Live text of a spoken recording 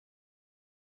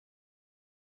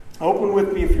Open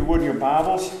with me, if you would, your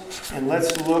Bibles, and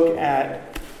let's look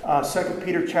at 2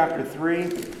 Peter chapter 3.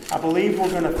 I believe we're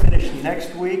going to finish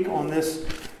next week on this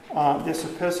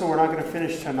epistle. We're not going to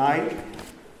finish tonight,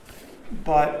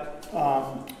 but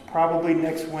probably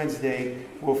next Wednesday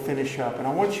we'll finish up. And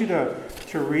I want you to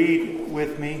read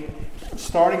with me,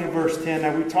 starting in verse 10.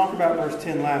 Now, we talked about verse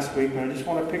 10 last week, but I just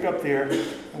want to pick up there and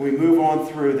we move on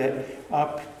through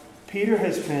that. Peter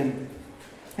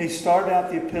he started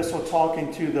out the epistle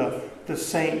talking to the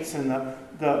saints and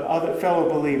the other fellow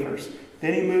believers.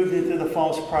 Then he moved into the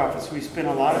false prophets. We spent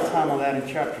a lot of time on that in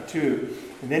chapter 2.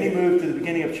 And then he moved to the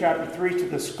beginning of chapter 3 to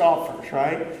the scoffers,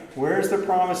 right? Where's the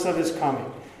promise of his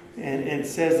coming? And it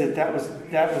says that was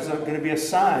going to be a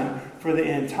sign for the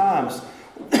end times.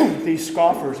 These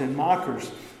scoffers and mockers.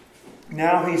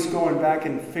 Now he's going back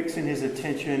and fixing his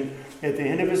attention at the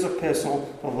end of his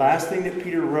epistle. The last thing that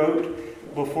Peter wrote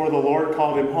before the Lord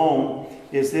called him home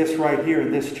is this right here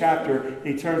in this chapter.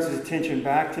 He turns his attention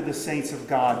back to the saints of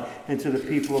God and to the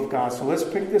people of God. So let's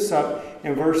pick this up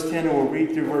in verse 10 and we'll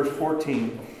read through verse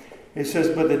 14. It says,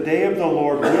 "But the day of the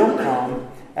Lord will come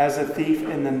as a thief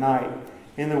in the night,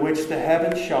 in the which the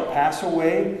heavens shall pass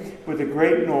away with a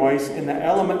great noise, and the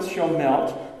elements shall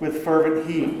melt with fervent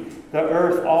heat. The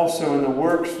earth also and the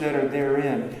works that are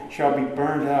therein shall be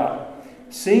burned up.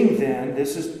 Seeing then,"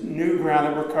 this is new ground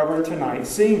that we're covering tonight,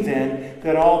 "seeing then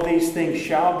that all these things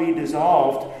shall be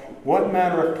dissolved, what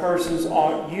manner of persons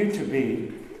ought you to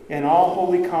be in all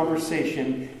holy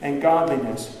conversation and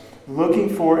godliness, looking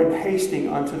for and hasting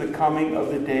unto the coming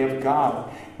of the day of God,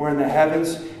 wherein the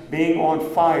heavens being on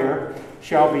fire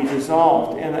shall be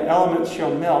dissolved, and the elements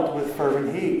shall melt with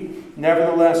fervent heat.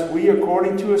 Nevertheless, we,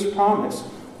 according to his promise,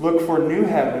 look for new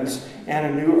heavens and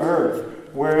a new earth,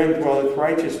 wherein dwelleth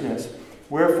righteousness.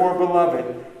 Wherefore, beloved,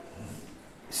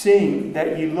 seeing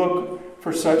that ye look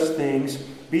for such things,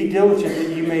 be diligent that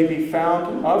you may be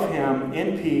found of him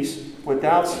in peace,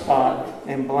 without spot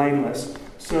and blameless."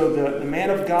 So the man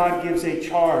of God gives a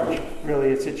charge. Really,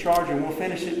 it's a charge, and we'll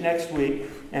finish it next week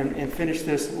and finish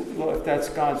this if that's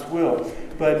God's will.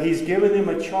 But he's given them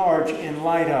a charge in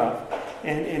light of.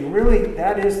 And really,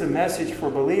 that is the message for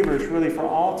believers, really for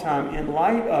all time, in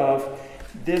light of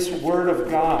this Word of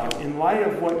God, in light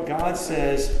of what God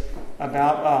says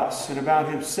about us and about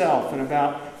himself and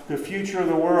about the future of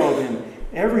the world and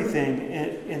everything,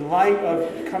 in light of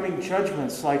coming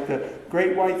judgments like the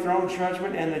great white throne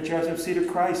judgment and the judgment seat of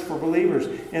Christ for believers.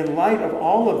 In light of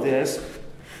all of this,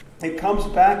 it comes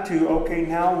back to, okay,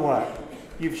 now what?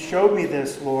 You've showed me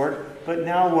this, Lord, but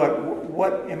now what?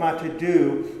 What am I to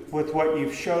do with what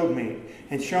you've showed me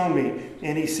and shown me?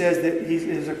 And he says that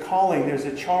there's a calling, there's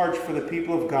a charge for the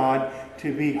people of God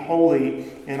to be holy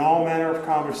in all manner of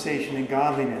conversation and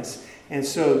godliness. And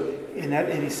so, and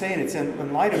he's saying it's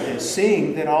in light of this,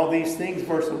 seeing that all these things,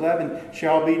 verse 11,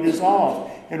 shall be dissolved.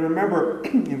 And remember,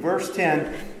 in verse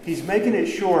 10, he's making it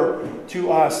sure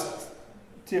to us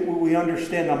that we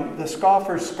understand the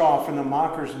scoffers scoff and the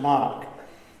mockers mock.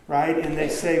 Right? And they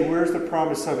say, where's the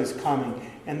promise of his coming?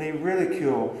 And they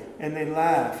ridicule and they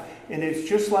laugh. And it's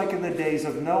just like in the days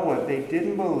of Noah. They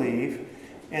didn't believe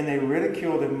and they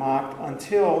ridiculed and mocked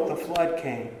until the flood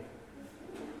came.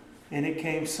 And it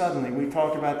came suddenly. We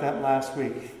talked about that last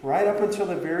week. Right up until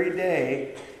the very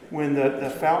day when the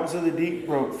fountains of the deep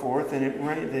broke forth and it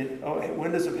rained, the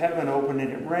windows of heaven opened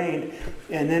and it rained.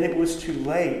 And then it was too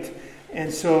late.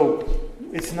 And so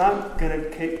it's not going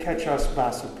to catch us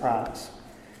by surprise.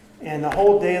 And the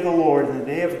whole day of the Lord and the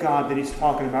day of God that he's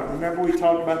talking about. Remember, we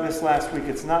talked about this last week.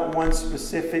 It's not one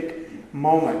specific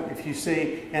moment. If you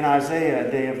see in Isaiah,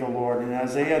 a day of the Lord, in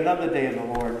Isaiah, another day of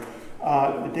the Lord.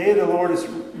 The day of the Lord is,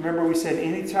 remember we said,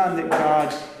 anytime that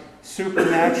God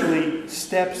supernaturally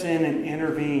steps in and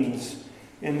intervenes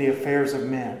in the affairs of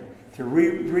men, to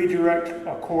redirect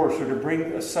a course or to bring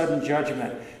a sudden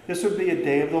judgment. This would be a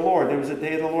day of the Lord. There was a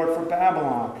day of the Lord for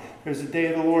Babylon. There's a day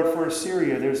of the Lord for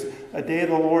Assyria. There's a day of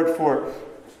the Lord for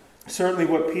certainly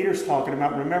what Peter's talking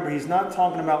about. Remember, he's not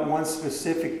talking about one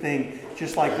specific thing,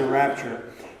 just like the rapture.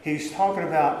 He's talking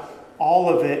about all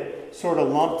of it sort of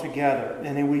lumped together.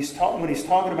 And then when he's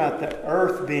talking about the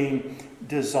earth being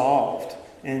dissolved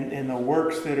and the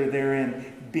works that are therein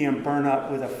being burned up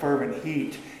with a fervent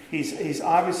heat, He's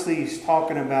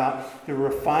talking about the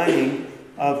refining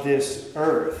of this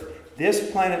earth.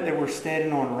 This planet that we're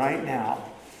standing on right now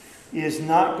is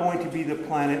not going to be the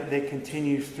planet that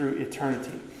continues through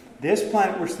eternity. This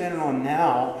planet we're standing on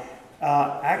now,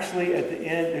 actually at the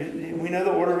end, we know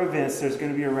the order of events. There's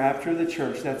going to be a rapture of the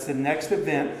church. That's the next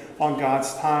event on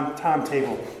God's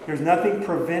timetable. There's nothing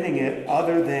preventing it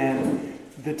other than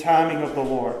the timing of the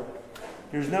Lord.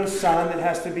 There's no sign that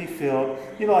has to be filled.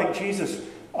 You know, like Jesus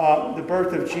the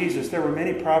birth of Jesus, there were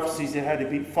many prophecies that had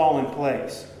to fall in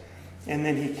place. And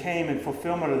then he came in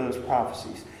fulfillment of those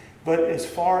prophecies. But as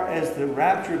far as the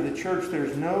rapture of the church,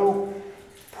 there's no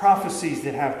prophecies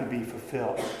that have to be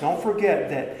fulfilled. Don't forget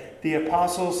that the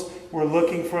apostles were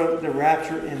looking for the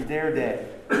rapture in their day.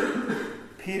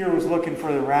 Peter was looking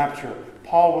for the rapture.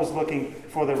 Paul was looking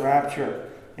for the rapture.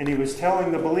 And he was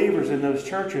telling the believers in those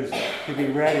churches to be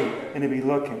ready and to be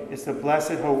looking. It's the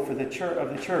blessed hope for the church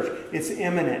of the church. It's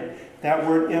imminent. That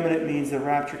word imminent means the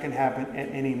rapture can happen at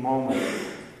any moment.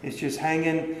 It's just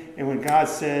hanging. And when God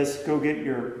says, go get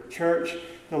your church,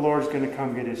 the Lord's going to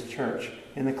come get his church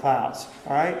in the clouds.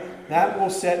 All right? That will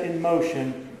set in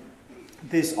motion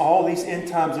all these end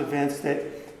times events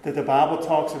that the Bible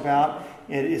talks about.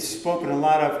 It is spoken a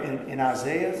lot of in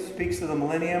Isaiah. It speaks of the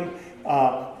millennium.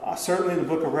 Certainly in the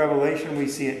book of Revelation, we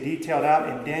see it detailed out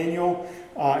in Daniel.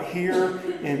 Here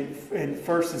in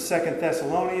 1st and 2nd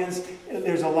Thessalonians,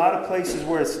 there's a lot of places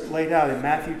where it's laid out in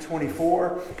Matthew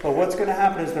 24. But what's going to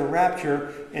happen is the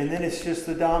rapture, and then it's just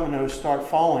the dominoes start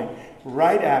falling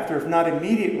right after, if not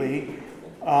immediately.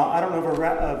 I don't know of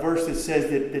a verse that says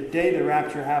that the day the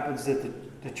rapture happens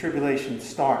that the tribulation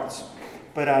starts.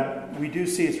 But we do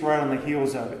see it's right on the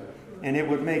heels of it. And it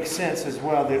would make sense as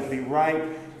well that it would be right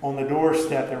on the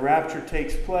doorstep. The rapture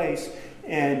takes place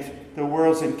and the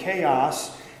world's in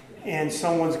chaos, and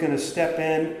someone's going to step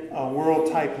in, a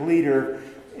world-type leader,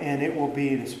 and it will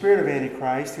be the spirit of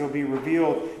Antichrist. He'll be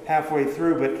revealed halfway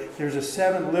through, but there's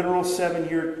a literal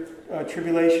 7-year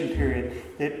tribulation period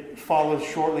that follows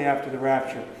shortly after the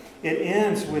rapture. It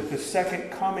ends with the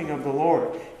second coming of the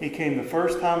Lord. He came the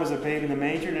first time as a babe in the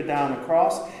manger to die on the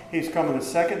cross. He's coming the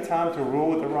second time to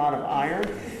rule with a rod of iron,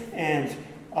 and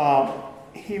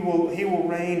he will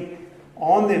reign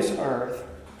on this earth.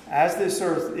 As this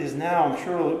earth is now, I'm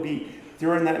sure it'll be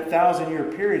during that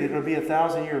 1,000-year period. It'll be a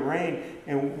 1,000-year reign,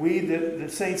 and we, the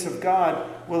saints of God,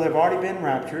 will have already been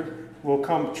raptured. We'll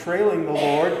come trailing the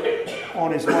Lord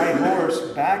on his white horse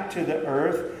back to the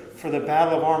earth for the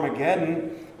battle of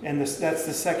Armageddon. And that's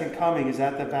the second coming, is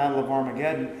at the battle of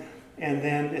Armageddon. And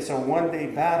then it's a one-day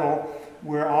battle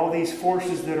where all these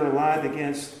forces that are aligned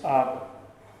against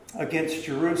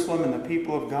Jerusalem and the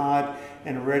people of God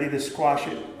and ready to squash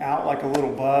it out like a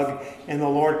little bug. And the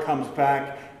Lord comes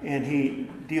back and he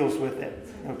deals with it.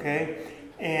 Okay?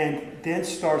 And then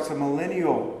starts the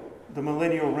millennial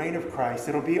reign of Christ.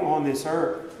 It'll be on this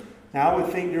earth. Now I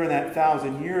would think during that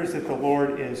 1,000 years that the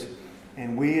Lord is,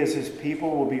 and we as his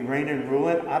people will be reigning and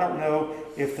ruling. I don't know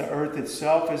if the earth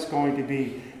itself is going to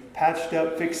be patched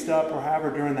up, fixed up, or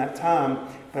however during that time.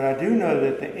 But I do know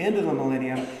that the end of the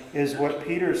millennium is what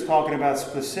Peter is talking about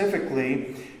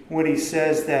specifically when he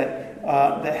says that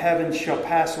the heavens shall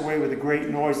pass away with a great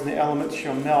noise and the elements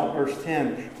shall melt, verse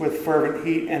 10, with fervent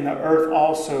heat, and the earth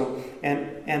also,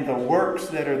 and the works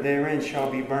that are therein shall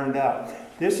be burned up.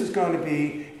 This is going to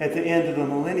be at the end of the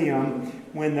millennium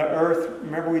when the earth,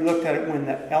 remember we looked at it when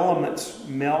the elements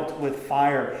melt with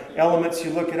fire. Elements,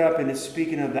 you look it up and it's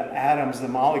speaking of the atoms, the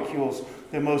molecules,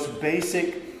 the most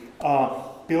basic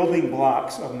building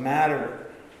blocks of matter.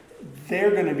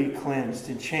 They're going to be cleansed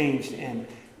and changed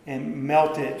and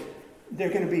melted. They're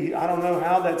going to be, I don't know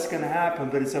how that's going to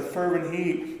happen, but it's a fervent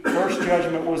heat. First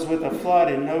judgment was with a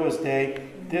flood in Noah's day.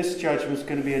 This judgment is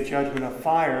going to be a judgment of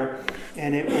fire,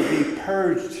 and it will be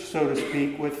purged, so to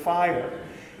speak, with fire.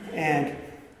 And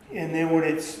then when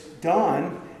it's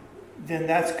done, then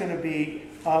that's going to be,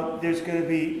 there's going to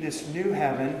be this new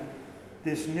heaven,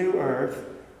 this new earth,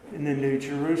 and the new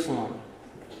Jerusalem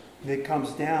that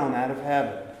comes down out of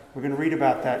heaven. We're going to read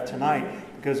about that tonight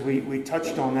because we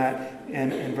touched on that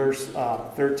in verse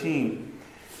 13.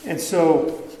 And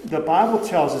so the Bible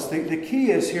tells us, the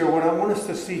key is here, what I want us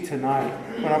to see tonight,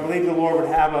 what I believe the Lord would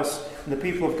have us and the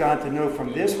people of God to know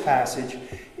from this passage,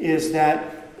 is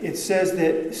that it says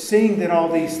that seeing that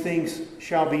all these things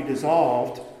shall be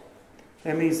dissolved,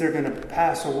 that means they're going to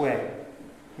pass away.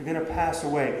 They're going to pass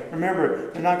away.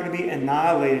 Remember, they're not going to be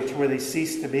annihilated to where they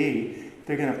cease to be.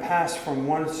 They're going to pass from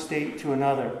one state to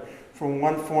another, from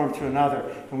one form to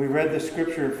another. And we read the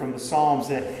scripture from the Psalms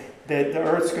that the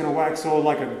earth's going to wax old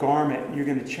like a garment. And you're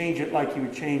going to change it like you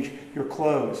would change your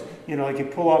clothes. You know, like you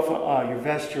pull off your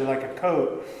vesture like a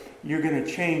coat. You're going to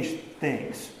change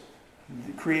things.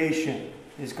 The creation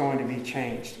is going to be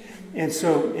changed. And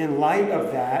so in light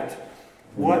of that,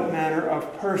 what manner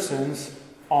of persons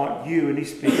ought you, and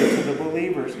he's speaking to the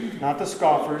believers, not the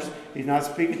scoffers. He's not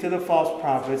speaking to the false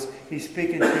prophets. He's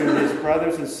speaking to his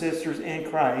brothers and sisters in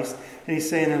Christ. And he's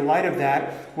saying, in light of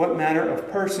that, what manner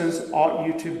of persons ought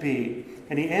you to be?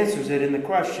 And he answers it in the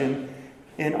question,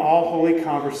 in all holy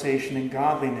conversation and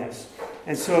godliness.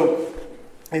 And so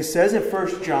It says in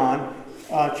 1 John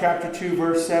chapter 2,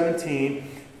 verse 17,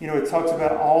 it talks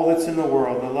about all that's in the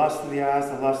world, the lust of the eyes,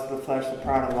 the lust of the flesh, the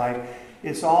pride of life.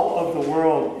 It's all of the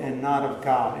world and not of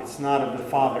God. It's not of the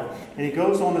Father. And he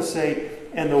goes on to say,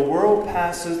 and the world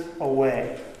passes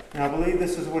away. And I believe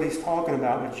this is what he's talking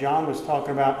about. But John was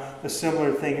talking about a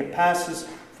similar thing. It passes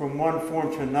from one form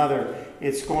to another.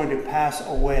 It's going to pass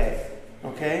away.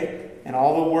 Okay? And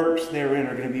all the works therein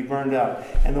are going to be burned up.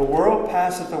 And the world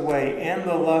passeth away, and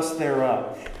the lust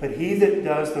thereof. But he that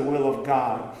does the will of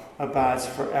God abides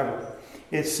forever.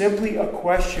 It's simply a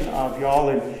question of, y'all,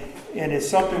 and it's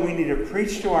something we need to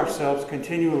preach to ourselves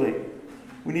continually.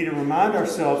 We need to remind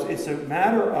ourselves it's a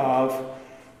matter of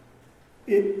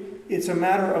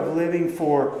living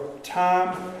for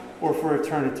time or for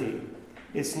eternity.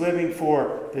 It's living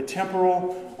for the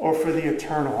temporal or for the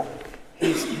eternal.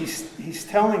 He's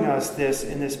telling us this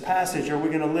in this passage. Are we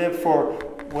going to live for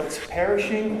what's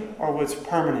perishing or what's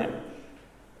permanent?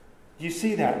 You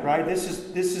see that, right?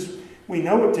 This is we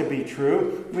know it to be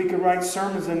true. We could write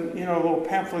sermons and little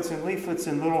pamphlets and leaflets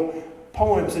and little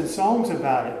poems and songs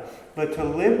about it. But to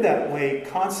live that way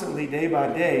constantly, day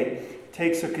by day,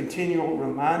 takes a continual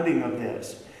reminding of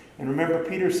this. And remember,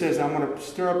 Peter says, I'm going to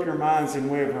stir up your minds in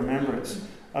way of remembrance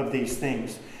of these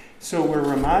things. So we're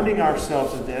reminding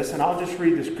ourselves of this, and I'll just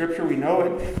read the scripture. We know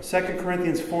it. 2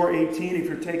 Corinthians 4:18, if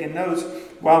you're taking notes,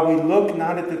 while we look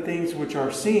not at the things which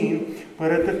are seen,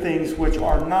 but at the things which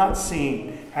are not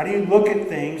seen. How do you look at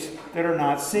things that are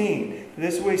not seen?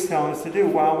 This is what he's telling us to do.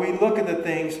 While we look at the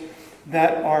things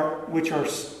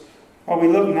while we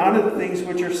look not at the things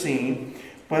which are seen,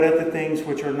 but at the things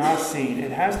which are not seen.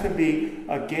 It has to be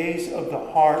a gaze of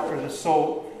the heart or the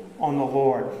soul on the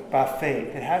Lord by faith.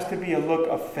 It has to be a look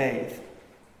of faith.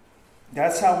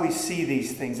 That's how we see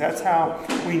these things. That's how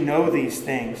we know these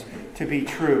things to be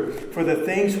true. For the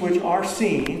things which are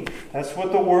seen, that's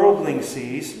what the worldling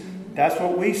sees. That's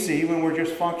what we see when we're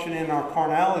just functioning in our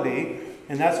carnality.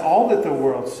 And that's all that the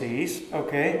world sees,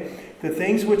 okay? The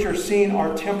things which are seen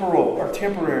are temporal, are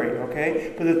temporary,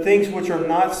 okay? But the things which are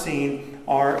not seen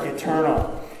are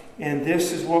eternal. And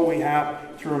this is what we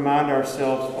have to remind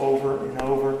ourselves over and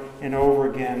over and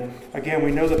over again. Again,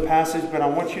 we know the passage, but I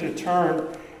want you to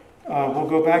turn. We'll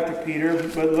go back to Peter,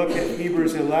 but look at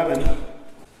Hebrews 11,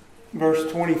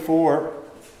 verse 24.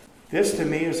 This to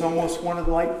me is almost one of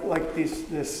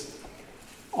this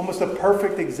almost a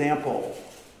perfect example,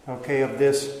 okay, of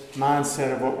this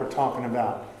mindset of what we're talking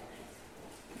about.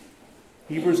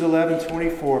 Hebrews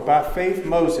 11:24. By faith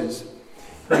Moses,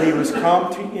 when he was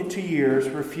come into years,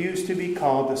 refused to be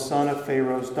called the son of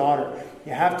Pharaoh's daughter.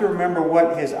 You have to remember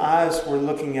what his eyes were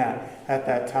looking at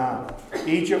that time.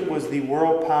 Egypt was the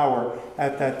world power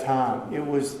at that time. It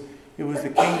was the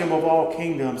kingdom of all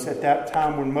kingdoms at that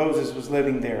time when Moses was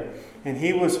living there. And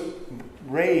he was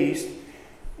raised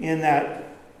in that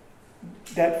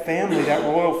family, that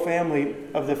royal family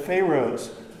of the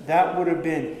Pharaohs. That would have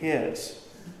been his.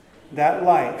 That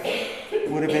life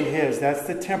would have been his. That's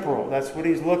the temporal. That's what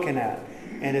he's looking at.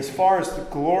 And as far as the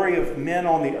glory of men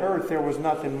on the earth, there was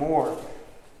nothing more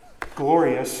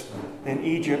glorious than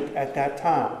Egypt at that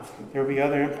time. There would be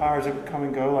other empires that would come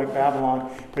and go, like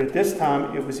Babylon. But at this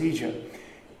time, it was Egypt.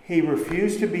 He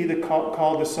refused to be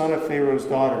called the son of Pharaoh's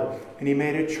daughter. And he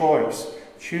made a choice,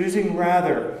 choosing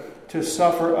rather to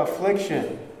suffer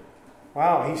affliction.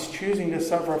 Wow, he's choosing to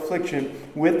suffer affliction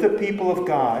with the people of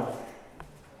God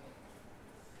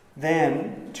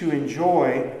than to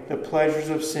enjoy the pleasures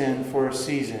of sin for a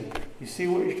season. You see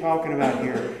what you're talking about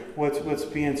here? What's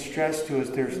being stressed to us,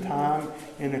 there's time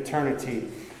and eternity.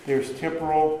 There's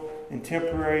temporal and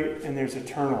temporary, and there's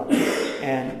eternal.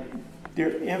 And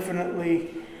they're infinitely,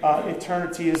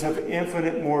 eternity is of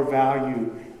infinite more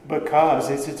value because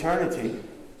it's eternity.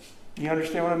 You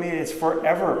understand what I mean? It's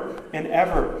forever and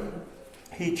ever.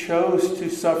 He chose to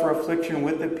suffer affliction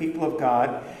with the people of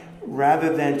God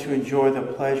rather than to enjoy the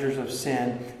pleasures of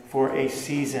sin for a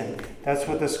season. That's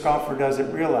what the scoffer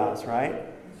doesn't realize, right?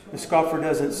 The scoffer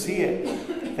doesn't see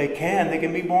it. They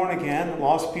can be born again.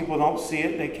 Lost people don't see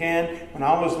it. They can. When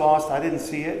I was lost, I didn't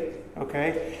see it,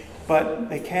 okay? But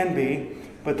they can be,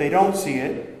 but they don't see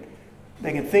it.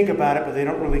 They can think about it, but they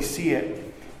don't really see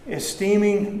it.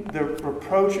 Esteeming the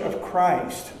reproach of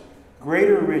Christ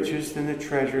greater riches than the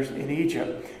treasures in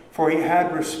Egypt. For he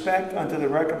had respect unto the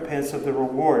recompense of the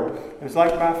reward. It was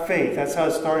like by faith. That's how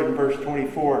it started in verse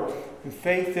 24. In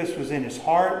faith, this was in his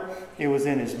heart. It was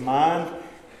in his mind.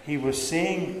 He was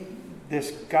seeing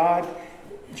this God,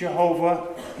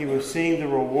 Jehovah. He was seeing the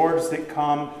rewards that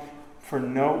come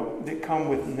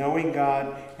with knowing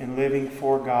God and living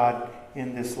for God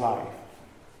in this life.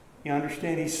 You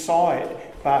understand? He saw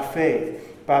it by faith.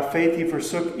 by faith he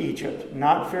forsook Egypt,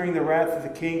 not fearing the wrath of the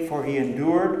king, for he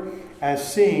endured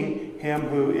as seeing him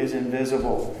who is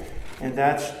invisible. And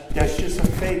that's just a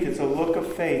faith. It's a look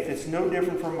of faith. It's no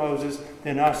different from Moses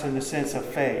than us in the sense of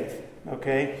faith.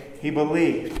 Okay? He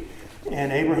believed.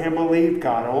 And Abraham believed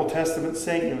God. Old Testament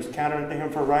saint, it was counted unto him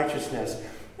for righteousness.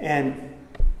 And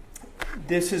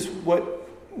this is what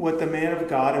the man of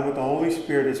God and what the Holy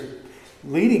Spirit is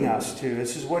leading us to.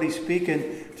 This is what he's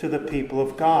speaking to the people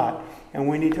of God. And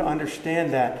we need to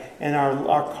understand that. And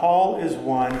our call is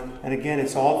one. And again,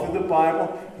 it's all through the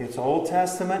Bible. It's Old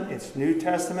Testament. It's New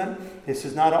Testament. This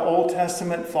is not an Old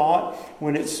Testament thought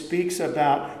when it speaks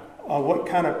about what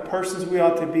kind of persons we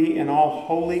ought to be in all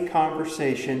holy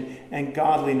conversation and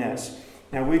godliness.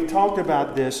 Now, we've talked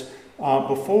about this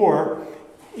before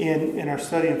in our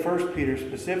study in 1 Peter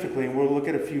specifically, and we'll look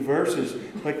at a few verses.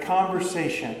 But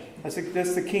conversation,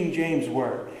 that's the King James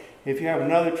word. If you have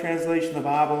another translation of the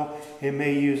Bible, it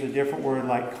may use a different word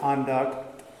like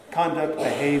conduct,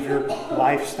 behavior,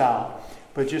 lifestyle.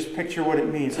 But just picture what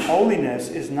it means. Holiness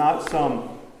is not some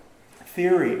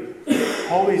theory.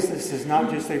 Holiness is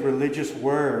not just a religious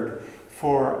word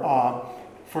for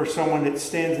someone that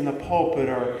stands in the pulpit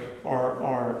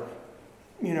or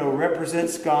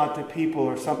represents God to people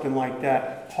or something like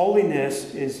that.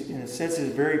 Holiness is, in a sense,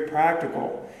 is very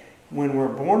practical. When we're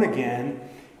born again,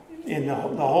 and the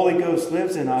Holy Ghost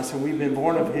lives in us, and we've been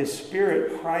born of His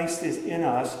Spirit, Christ is in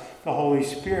us, the Holy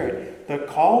Spirit. The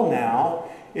call now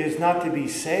is not to be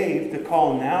saved. The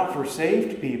call now for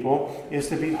saved people is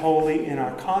to be holy in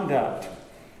our conduct,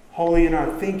 holy in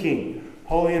our thinking,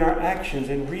 holy in our actions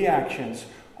and reactions,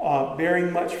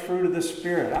 bearing much fruit of the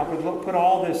Spirit. I would put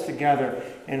all this together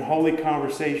in holy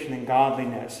conversation and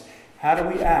godliness. How do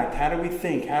we act? How do we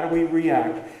think? How do we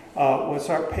react? What's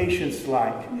our patience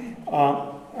like?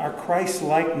 Our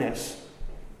Christ-likeness.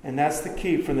 And that's the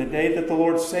key. From the day that the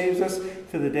Lord saves us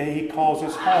to the day He calls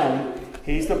us home,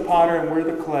 He's the potter and we're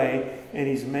the clay, and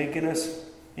He's making us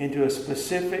into a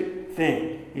specific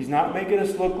thing. He's not making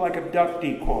us look like a duck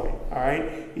decoy, all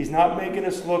right? He's not making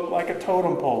us look like a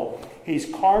totem pole. He's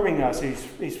carving us.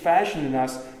 He's fashioning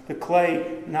us, the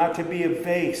clay, not to be a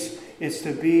vase. It's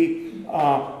to be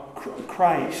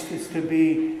Christ. It's to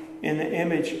be in the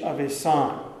image of His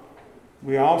Son.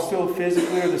 We all still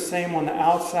physically are the same on the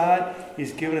outside.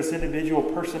 He's given us individual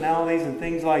personalities and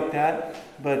things like that.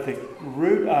 But the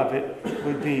root of it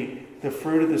would be the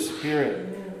fruit of the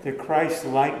Spirit, the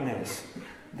Christ-likeness,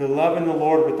 the loving the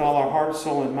Lord with all our heart,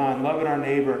 soul, and mind, loving our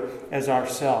neighbor as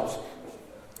ourselves.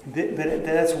 But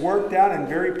that's worked out in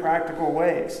very practical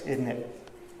ways, isn't it?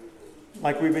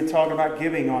 Like we've been talking about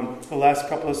giving on the last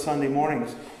couple of Sunday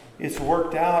mornings. It's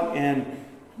worked out in...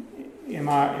 Am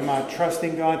I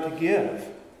trusting God to give?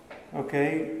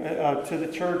 Okay, to the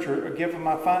church, or give of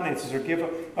my finances, or give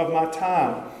of my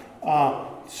time,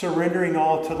 surrendering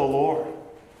all to the Lord.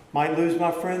 Might lose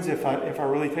my friends if I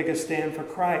really take a stand for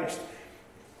Christ.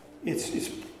 It's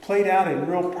played out in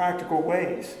real practical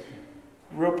ways,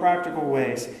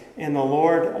 and the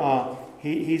Lord,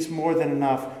 He's more than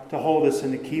enough to hold us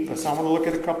and to keep us. I want to look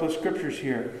at a couple of scriptures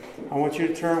here. I want you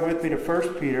to turn with me to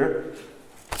 1 Peter.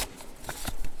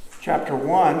 Chapter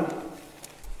 1,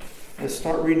 let's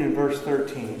start reading in verse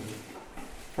 13.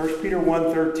 1 Peter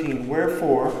 1:13,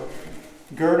 wherefore,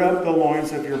 gird up the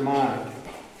loins of your mind.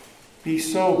 Be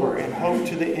sober and hope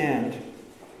to the end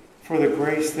for the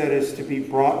grace that is to be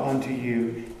brought unto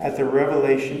you at the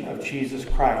revelation of Jesus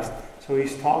Christ. So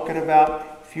he's talking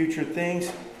about future things.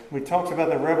 When he talks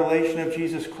about the revelation of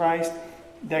Jesus Christ,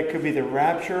 that could be the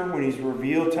rapture when He's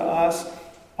revealed to us.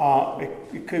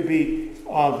 It could be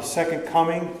the second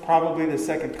coming, probably the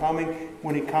second coming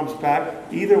when He comes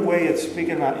back. Either way, it's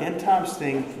speaking about end times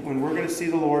things when we're going to see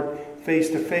the Lord face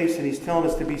to face, and He's telling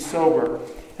us to be sober.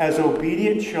 As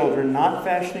obedient children, not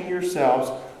fashioning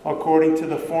yourselves according to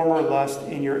the former lust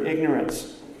in your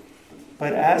ignorance.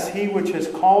 But as He which has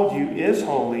called you is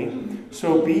holy,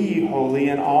 so be ye holy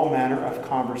in all manner of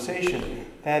conversation.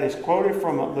 That is quoted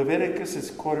from Leviticus.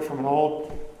 It's quoted from an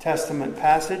Old Testament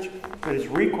passage, but is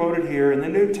requoted here in the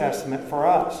New Testament for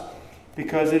us.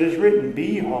 Because it is written, be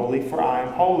ye holy, for I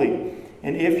am holy.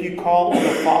 And if you call on the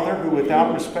Father, who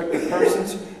without respect of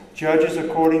persons judges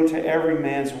according to every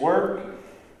man's work,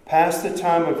 pass the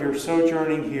time of your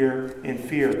sojourning here in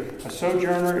fear. A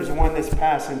sojourner is one that's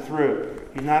passing through.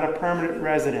 He's not a permanent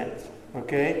resident.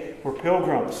 Okay? We're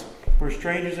pilgrims. We're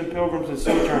strangers and pilgrims and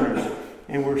sojourners.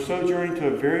 And we're sojourning to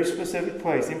a very specific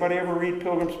place. Anybody ever read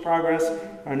Pilgrim's Progress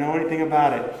or know anything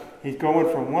about it? He's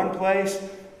going from one place.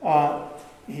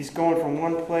 He's going from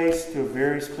one place to a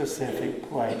very specific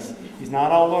place. He's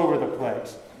not all over the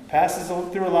place. Passes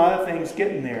through a lot of things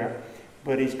getting there,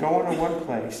 but he's going to one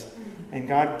place, and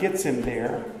God gets him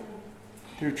there.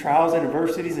 Through trials and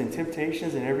adversities and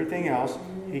temptations and everything else,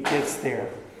 he gets there.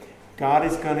 God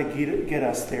is going to get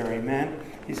us there, amen?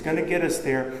 He's going to get us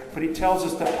there, but he tells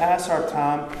us to pass our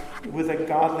time with a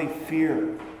godly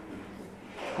fear.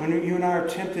 When you and I are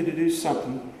tempted to do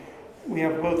something, we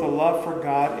have both a love for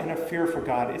God and a fear for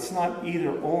God. It's not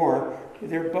either or.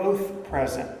 They're both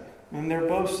present, and they're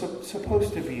both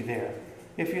supposed to be there.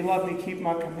 If you love me, keep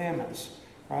my commandments,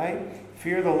 right?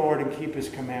 Fear the Lord and keep his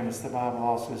commandments, the Bible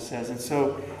also says. And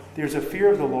so there's a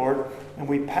fear of the Lord, and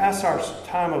we pass our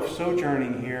time of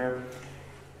sojourning here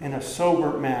in a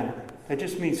sober manner. That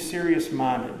just means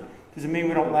serious-minded. Does it mean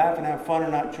we don't laugh and have fun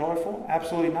or not joyful?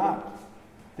 Absolutely not.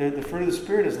 The fruit of the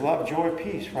Spirit is love, joy,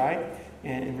 peace, right?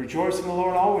 And rejoice in the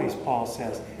Lord always, Paul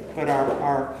says. But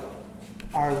our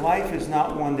life is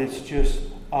not one that's just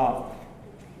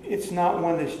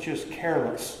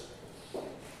careless.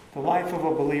 The life of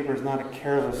a believer is not a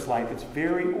careless life. It's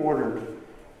very ordered.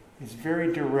 It's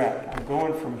very direct. I'm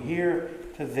going from here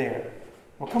to there.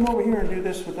 Well, come over here and do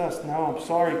this with us. No, I'm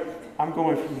sorry. I'm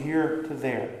going from here to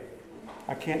there.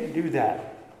 I can't do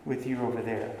that with you over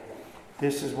there.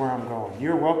 This is where I'm going.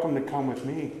 You're welcome to come with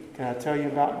me. Can I tell you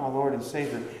about my Lord and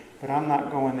Savior? But I'm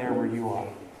not going there where you are.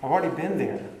 I've already been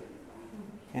there.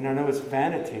 And I know it's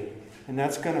vanity. And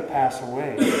that's going to pass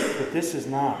away. But this is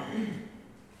not.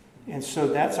 And so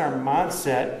that's our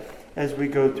mindset as we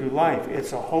go through life.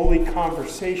 It's a holy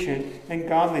conversation and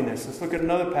godliness. Let's look at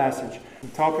another passage. We're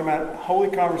talking about holy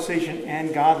conversation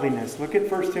and godliness. Look at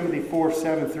 1 Timothy 4,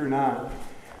 7 through 9.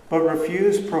 But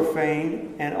refuse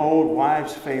profane and old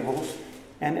wives' fables,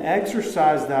 and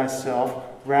exercise thyself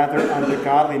rather unto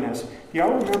godliness.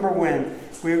 Y'all remember when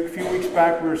a few weeks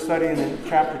back we were studying in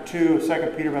chapter 2 of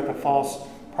 2 Peter about the false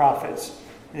prophets.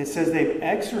 And it says they've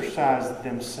exercised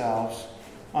themselves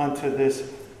unto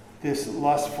this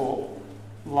lustful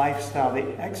lifestyle.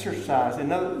 They exercise.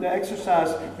 The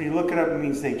exercise, when you look it up, it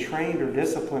means they trained or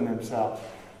disciplined themselves.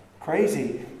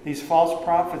 Crazy. These false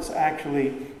prophets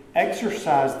actually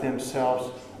exercised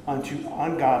themselves unto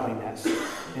ungodliness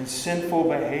and sinful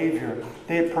behavior.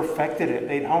 They had perfected it.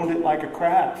 They'd honed it like a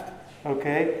craft.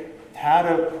 Okay? How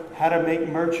to make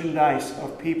merchandise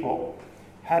of people.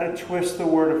 How to twist the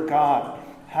word of God.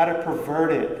 How to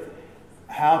pervert it.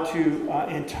 How to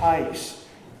entice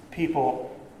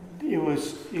people. It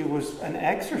was an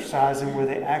exercise in where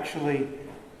they actually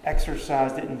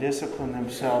exercised it and disciplined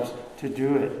themselves to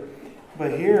do it.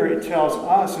 But here it tells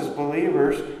us as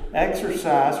believers,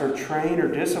 exercise or train or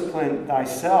discipline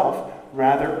thyself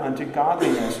rather unto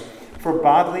godliness. For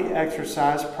bodily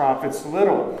exercise profits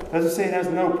little. Doesn't say it has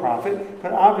no profit,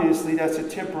 but obviously that's a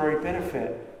temporary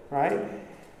benefit, right?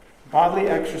 Bodily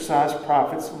exercise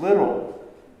profits little.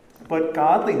 But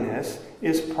godliness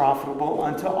is profitable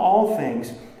unto all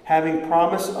things, having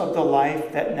promise of the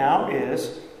life that now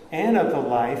is, and of the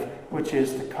life which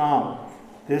is to come.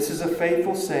 This is a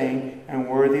faithful saying and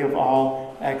worthy of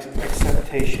all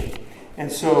acceptation.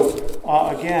 And so,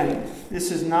 again,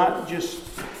 this is not just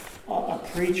a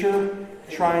preacher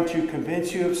trying to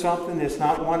convince you of something. It's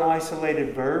not one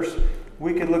isolated verse.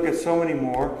 We could look at so many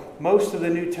more. Most of the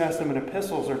New Testament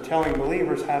epistles are telling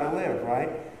believers how to live, right?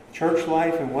 Church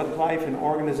life and what life and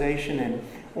organization and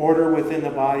order within the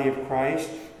body of Christ,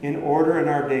 in order in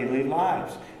our daily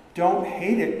lives. Don't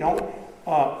hate it. Don't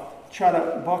try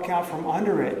to buck out from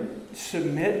under it.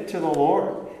 Submit to the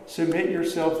Lord. Submit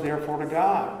yourselves therefore to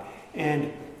God.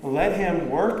 And let him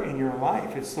work in your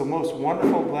life. It's the most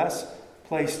wonderful, blessed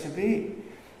place to be.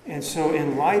 And so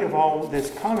in light of all that's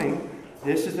coming,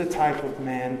 this is the type of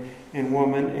man and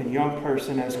woman and young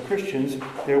person as Christians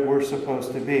that we're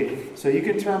supposed to be. So you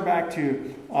can turn back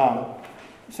to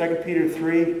 2 Peter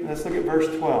 3. Let's look at verse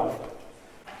 12.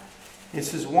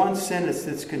 This is one sentence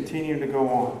that's continuing to go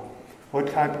on.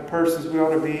 What type of persons we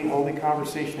ought to be, holy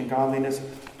conversation and godliness,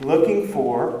 looking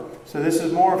for. So this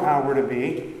is more of how we're to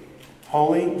be.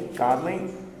 Holy, godly,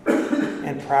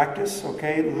 and practice,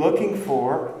 okay? Looking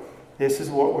for. This is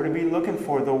what we're to be looking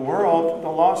for. The world, the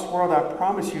lost world, I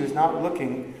promise you, is not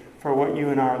looking for what you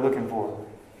and I are looking for.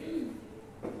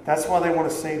 That's why they want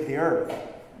to save the earth.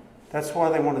 That's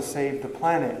why they want to save the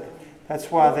planet.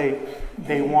 That's why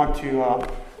they want to,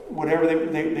 whatever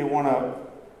they want to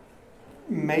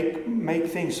make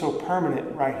things so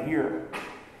permanent right here.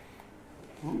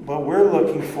 But we're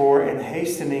looking for and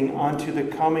hastening unto the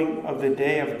coming of the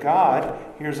day of God.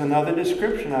 Here's another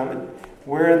description of it.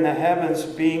 Wherein the heavens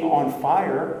being on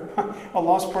fire. A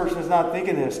lost person is not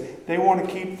thinking this. They want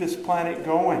to keep this planet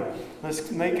going.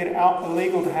 Let's make it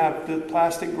illegal to have the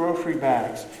plastic grocery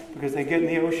bags because they get in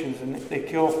the oceans and they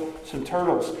kill some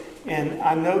turtles. And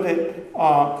I know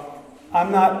that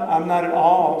I'm not at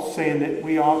all saying that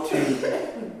we ought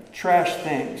to trash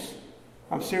things.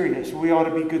 I'm serious. We ought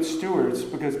to be good stewards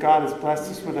because God has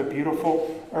blessed us with a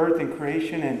beautiful earth and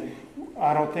creation, and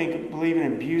I don't believe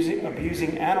in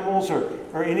abusing animals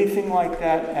or anything like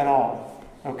that at all.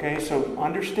 Okay, so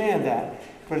understand that.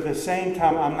 But at the same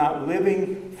time, I'm not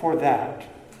living for that.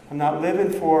 I'm not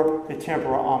living for the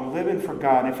temporal. I'm living for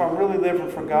God. And if I'm really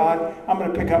living for God, I'm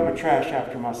going to pick up my trash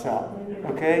after myself.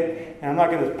 Okay? And I'm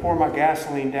not going to pour my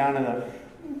gasoline down in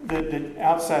the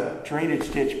outside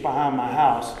drainage ditch behind my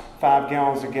house, 5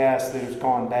 gallons of gas that has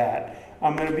gone bad.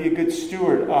 I'm going to be a good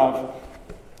steward of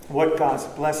what God's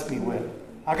blessed me with.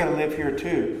 I got to live here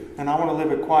too. And I want to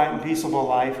live a quiet and peaceable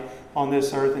life on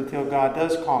this earth until God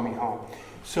does call me home.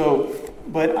 So,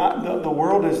 but the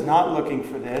world is not looking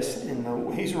for this.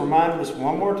 And he's reminding us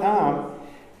one more time.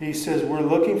 He says, we're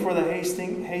looking for the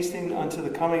hasting unto the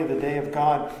coming of the day of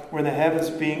God, where the heavens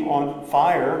being on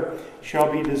fire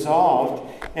shall be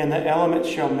dissolved, and the elements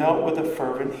shall melt with a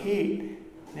fervent heat.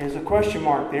 There's a question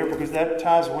mark there because that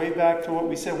ties way back to what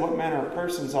we said, what manner of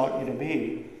persons ought you to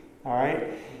be. All right?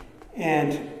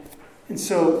 And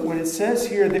so when it says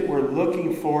here that we're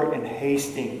looking for and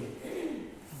hasting,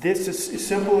 this is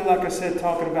simply, like I said,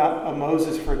 talking about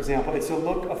Moses, for example. It's a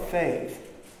look of faith.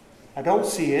 I don't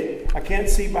see it. I can't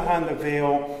see behind the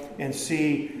veil and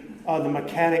see the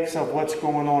mechanics of what's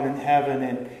going on in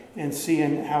heaven and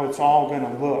seeing how it's all going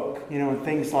to look, and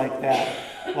things like that.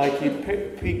 Like you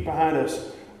peek behind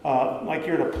us, like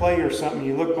you're at a play or something,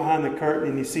 you look behind the curtain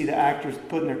and you see the actors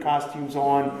putting their costumes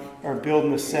on or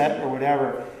building the set or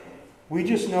whatever. We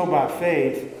just know by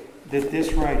faith that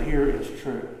this right here is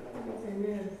true.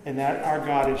 And that our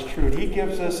God is true. And He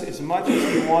gives us as much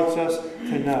as He wants us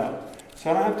to know.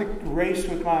 So I don't have to race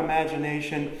with my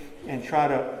imagination and try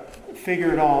to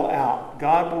figure it all out.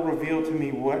 God will reveal to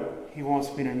me what He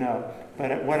wants me to know.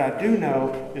 But what I do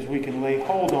know is we can lay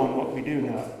hold on what we do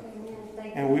know.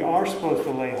 And we are supposed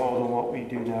to lay hold on what we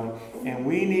do know. And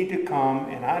we need to come,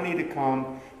 and I need to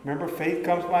come. Remember, faith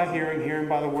comes by hearing, hearing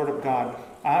by the Word of God.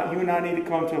 You and I need to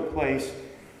come to a place,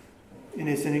 and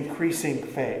it's an increasing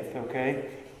faith, okay?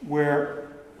 Where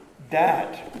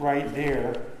that right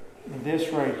there, and this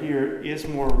right here, is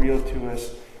more real to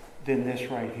us than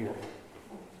this right here.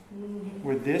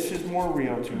 Where this is more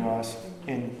real to us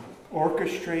and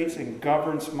orchestrates and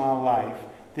governs my life.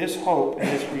 This hope and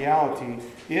this reality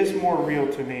is more real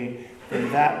to me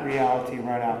than that reality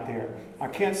right out there. I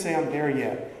can't say I'm there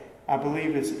yet. I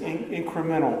believe it's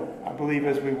incremental. I believe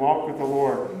as we walk with the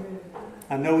Lord,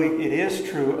 I know it is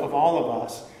true of all of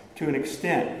us to an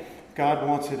extent. God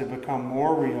wants it to become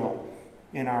more real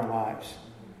in our lives.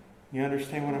 You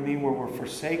understand what I mean? Where we're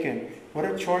forsaken. What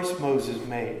a choice Moses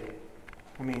made.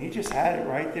 I mean, he just had it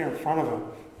right there in front of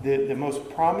him. The most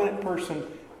prominent person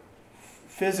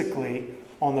physically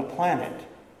on the planet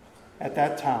at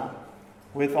that time,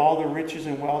 with all the riches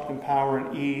and wealth and power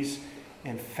and ease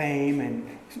and fame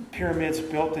and pyramids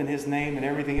built in his name and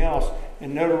everything else,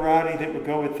 and notoriety that would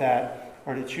go with that,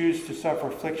 or to choose to suffer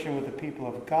affliction with the people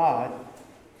of God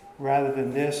rather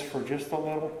than this for just a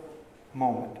little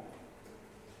moment.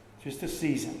 Just a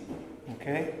season.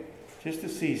 Okay? Just a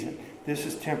season. This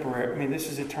is temporary. I mean,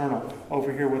 this is eternal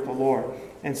over here with the Lord.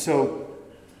 And so,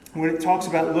 when it talks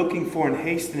about looking for and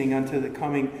hastening unto the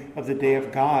coming of the day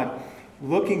of God,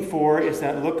 looking for is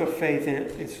that look of faith, and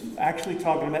it's actually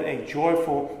talking about a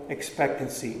joyful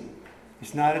expectancy.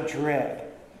 It's not a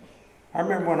dread. I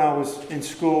remember when I was in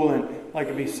school and like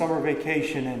it'd be summer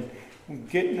vacation and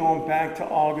getting on back to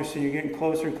August and you're getting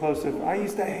closer and closer. I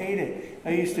used to hate it.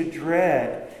 I used to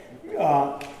dread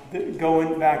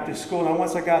going back to school. And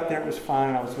once I got there, it was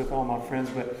fine. I was with all my friends,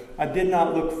 but I did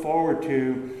not look forward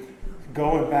to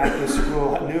going back to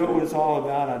school. I knew it was all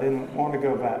about. I didn't want to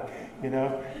go back.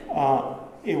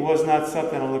 It was not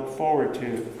something I looked forward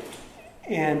to.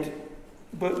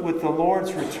 But with the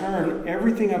Lord's return,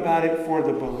 everything about it for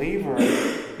the believer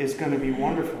is going to be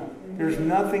wonderful. There's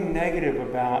nothing negative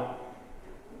about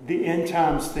the end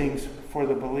times things for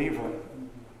the believer.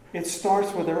 It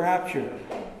starts with a rapture,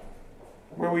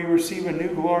 where we receive a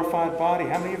new glorified body.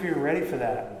 How many of you are ready for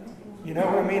that? You know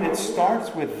what I mean? It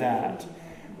starts with that.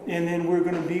 And then we're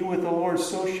going to be with the Lord.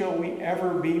 So shall we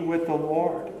ever be with the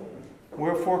Lord.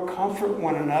 Wherefore comfort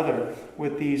one another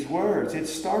with these words. It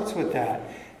starts with that.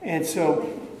 And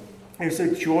so there's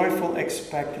a joyful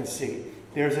expectancy.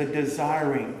 There's a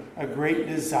desiring, a great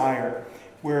desire.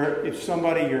 Where if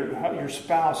somebody, your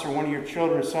spouse or one of your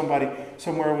children or somebody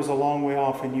somewhere was a long way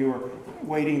off and you were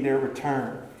waiting their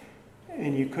return.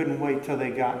 And you couldn't wait till they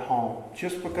got home.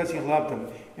 Just because you loved them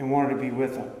and wanted to be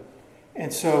with them.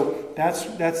 And so that's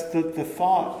the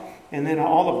thought and then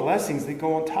all the blessings that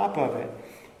go on top of it.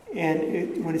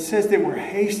 And when it says that we're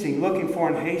hasting, looking for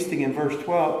and hasting in verse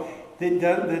 12,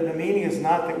 the meaning is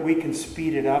not that we can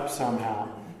speed it up somehow,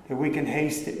 that we can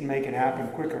haste it and make it happen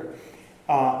quicker.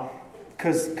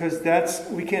 Because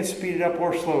we can't speed it up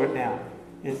or slow it down.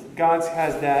 God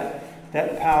has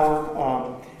that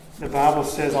power. The Bible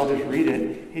says, I'll just read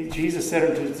it. Jesus said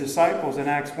unto his disciples in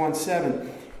Acts 1:7,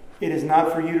 it is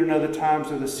not for you to know the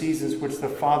times or the seasons which the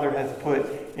Father hath put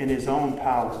in his own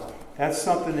power. That's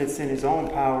something that's in his own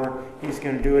power. He's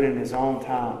going to do it in his own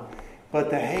time.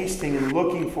 But the hasting and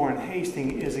looking for and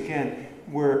hasting is, again,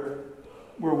 we're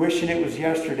wishing it was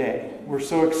yesterday. We're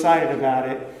so excited about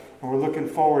it, and we're looking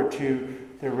forward to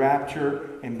the rapture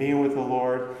and being with the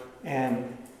Lord,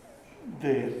 and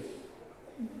the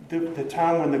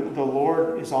time when the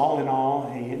Lord is all in all,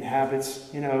 and he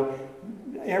inhabits,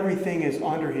 everything is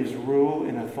under his rule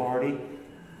and authority.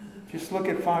 Just look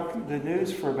at the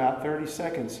news for about 30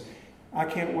 seconds. I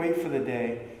can't wait for the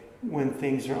day when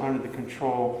things are under the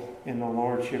control and the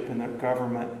lordship and the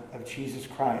government of Jesus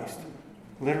Christ.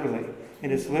 Literally.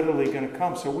 And it's literally going to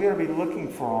come. So we ought to be looking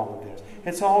for all of this.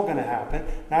 It's all going to happen.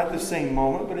 Not at the same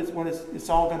moment, but it's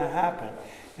all going to happen.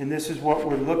 And this is what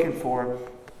we're looking for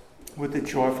with the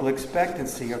joyful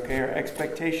expectancy, or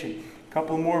expectation. A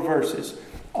couple more verses.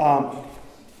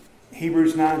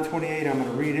 Hebrews 9:28, I'm going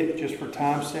to read it just for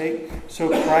time's sake. So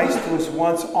Christ was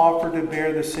once offered to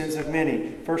bear the sins of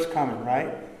many. First coming, right?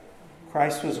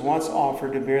 Christ was once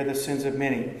offered to bear the sins of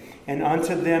many. And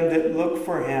unto them that look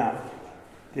for him.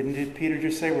 Didn't Peter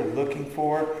just say we're looking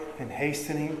for and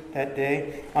hastening that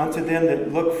day? Unto them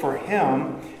that look for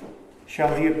him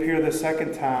shall he appear the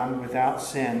second time without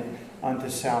sin unto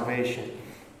salvation.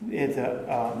 It's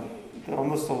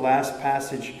almost the last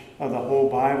passage of the whole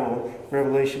Bible,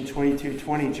 Revelation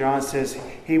 22:20, John says,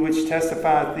 he which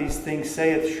testifieth these things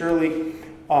saith, surely,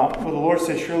 the Lord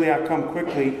says, surely I come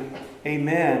quickly.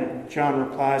 Amen. John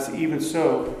replies, even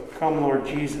so, come Lord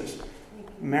Jesus.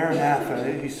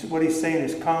 Maranatha. What he's saying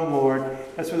is, come Lord.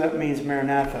 That's what that means,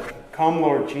 Maranatha. Come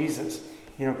Lord Jesus.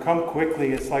 Come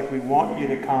quickly. It's like we want you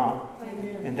to come.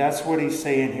 And that's what he's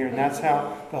saying here. And that's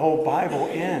how the whole Bible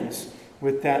ends,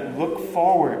 with that look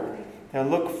forward. That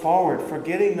look forward,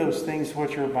 forgetting those things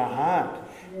which are behind.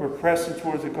 We're pressing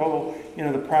towards the goal,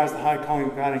 the prize, the high calling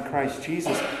of God in Christ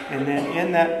Jesus. And then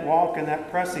in that walk and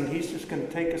that pressing, he's just going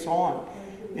to take us on.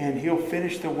 And he'll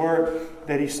finish the work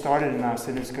that he started in us.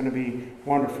 And it's going to be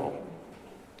wonderful.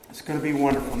 It's going to be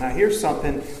wonderful. Now here's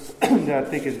something that I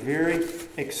think is very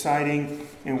exciting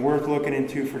and worth looking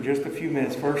into for just a few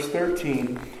minutes. Verse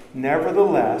 13,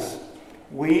 nevertheless,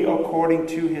 we according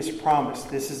to his promise.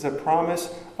 This is a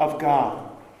promise of God.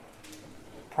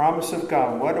 Promise of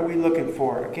God. What are we looking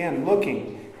for? Again,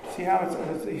 looking. See how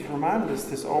he's reminded us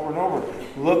this over and over.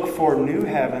 Look for new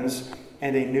heavens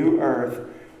and a new earth,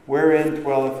 wherein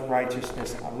dwelleth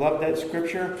righteousness. I love that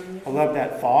scripture. I love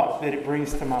that thought that it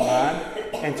brings to my mind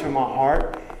and to my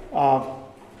heart.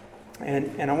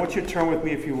 And I want you to turn with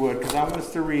me, if you would, because I want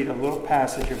us to read a little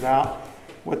passage about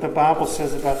what the Bible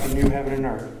says about the new heaven and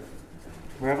earth.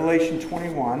 Revelation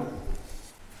 21.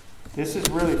 This is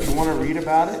really, if you want to read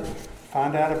about it,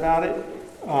 find out about it,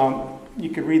 you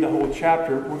could read the whole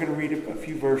chapter. We're going to read a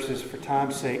few verses for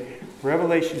time's sake.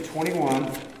 Revelation 21,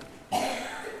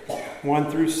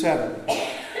 1 through 7.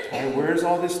 Right, where's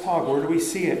all this talk? Where do we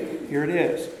see it? Here it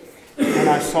is. And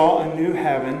I saw a new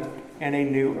heaven and a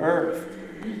new earth.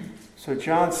 So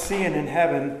John's seeing in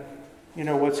heaven,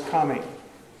 what's coming.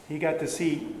 He got to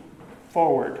see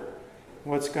forward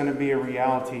what's going to be a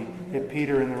reality that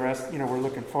Peter and the rest, we're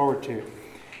looking forward to.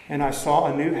 And I saw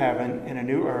a new heaven and a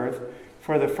new earth,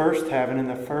 for the first heaven and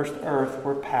the first earth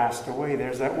were passed away.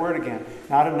 There's that word again.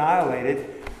 Not annihilated,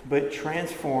 but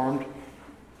transformed,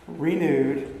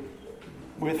 renewed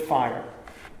with fire.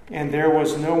 And there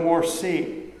was no more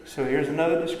sea. So here's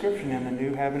another description. In the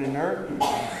new heaven and earth,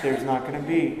 there's not going to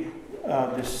be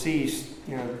the seas,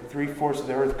 3/4 of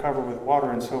the earth covered with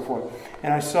water and so forth.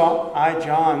 And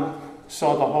John,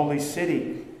 saw the holy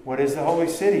city. What is the holy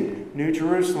city? New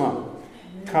Jerusalem,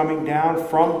 coming down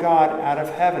from God out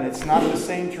of heaven. It's not the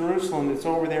same Jerusalem that's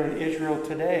over there in Israel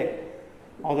today,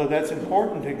 although that's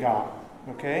important to God.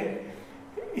 Okay?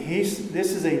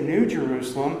 This is a new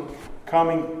Jerusalem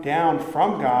coming down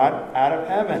from God out of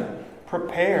heaven,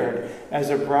 prepared as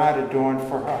a bride adorned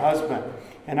for her husband.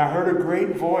 And I heard a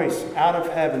great voice out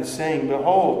of heaven saying,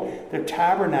 behold, the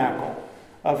tabernacle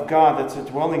of God, that's a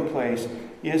dwelling place,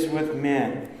 is with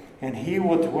men, and he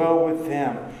will dwell with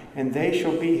them, and they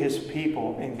shall be his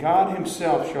people, and God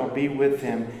himself shall be with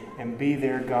them and be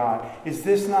their God. Is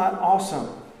this not awesome?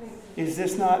 Is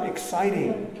this not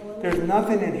exciting? There's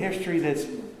nothing in history that's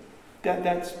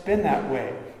That's been that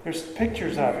way. There's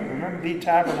pictures of it. Remember the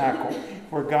tabernacle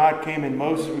where God came and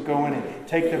Moses would go in and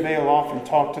take the veil off and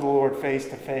talk to the Lord face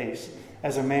to face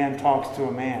as a man talks to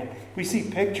a man. We see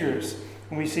pictures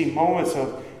and we see moments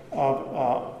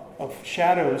of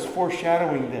shadows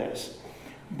foreshadowing this.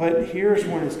 But here's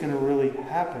when it's going to really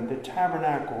happen. The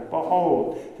tabernacle,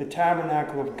 behold, the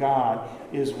tabernacle of God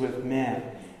is with men.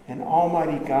 And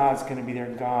Almighty God's going to be their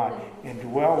God and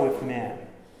dwell with men.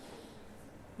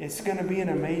 It's going to be an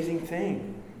amazing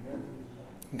thing.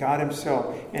 God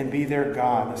himself and be their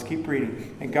God. Let's keep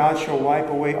reading. And God shall wipe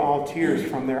away all tears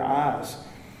from their eyes.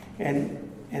 And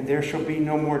there shall be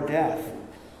no more death.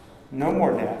 No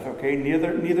more death, okay?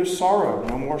 Neither sorrow,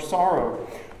 no more sorrow,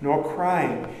 nor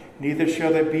crying. Neither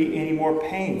shall there be any more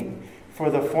pain, for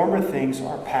the former things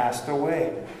are passed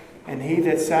away. And he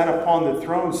that sat upon the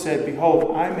throne said,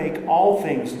 Behold, I make all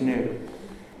things new.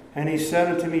 And he said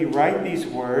unto me, Write these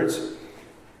words,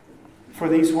 for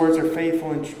these words are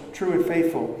faithful and true and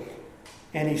faithful.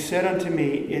 And he said unto me,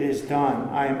 It is done.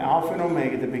 I am Alpha and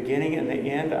Omega, the beginning and the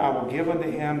end. I will give unto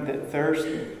him that thirst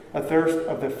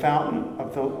of the fountain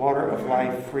of the water of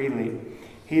life freely.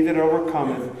 He that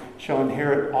overcometh shall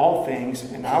inherit all things,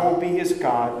 and I will be his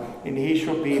God, and he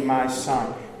shall be my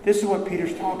son. This is what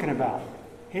Peter's talking about.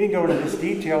 He didn't go into this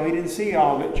detail. He didn't see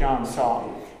all that John saw.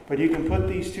 But you can put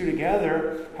these two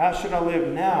together. How should I live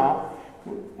now?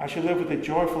 I should live with a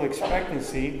joyful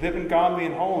expectancy, living godly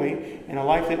and holy, in a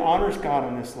life that honors God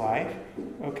in this life.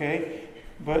 Okay?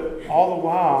 But all the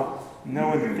while,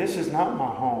 knowing that this is not my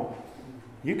home.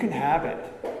 You can have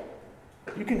it.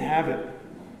 You can have it.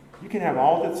 You can have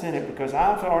all that's in it, because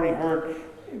I've already heard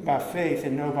by faith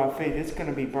and know by faith it's going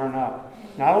to be burned up.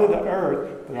 Not only the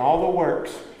earth, but all the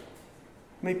works.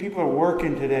 How many people are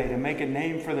working today to make a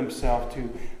name for themselves,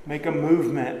 to make a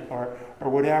movement or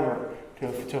whatever,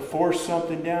 to force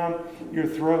something down your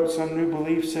throat, some new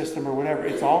belief system or whatever?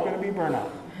 It's all going to be burned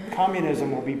up.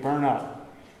 Communism will be burned up.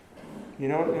 You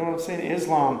know what I'm saying?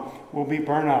 Islam will be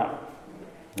burned up.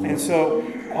 And so,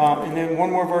 and then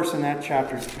one more verse in that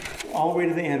chapter, all the way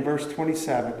to the end, verse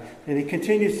 27. And he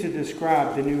continues to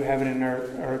describe the new heaven and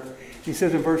earth. He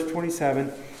says in verse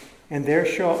 27, And there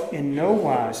shall in no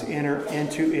wise enter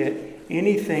into it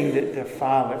anything that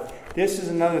defileth. This is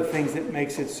another thing that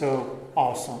makes it so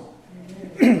awesome.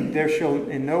 There shall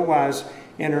in no wise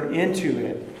enter into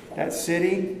it, that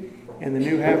city and the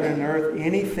new heaven and earth,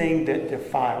 anything that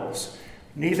defiles,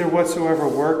 neither whatsoever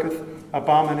worketh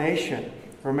abomination,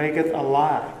 or maketh a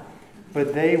lie,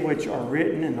 but they which are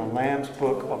written in the Lamb's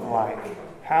book of life.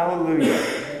 Hallelujah.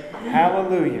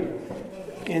 Hallelujah.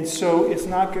 And so it's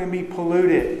not going to be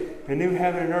polluted. The new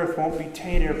heaven and earth won't be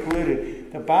tainted or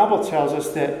polluted. The Bible tells us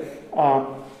that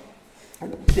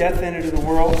death entered the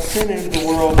world, sin entered the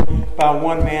world by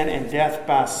one man, and death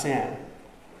by sin.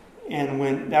 And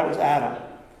when that was Adam.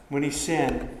 When he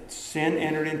sinned, sin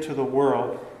entered into the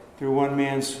world through one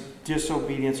man's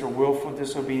disobedience or willful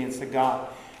disobedience to God.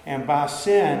 And by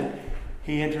sin,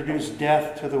 he introduced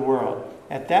death to the world.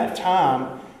 At that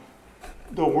time,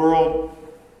 the world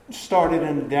started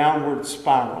in a downward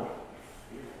spiral.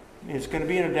 It's going to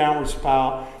be in a downward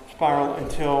spiral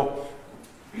until,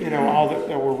 all that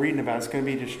we're reading about, it's going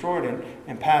to be destroyed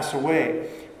and pass away.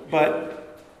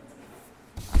 But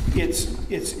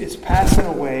it's passing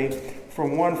away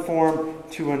from one form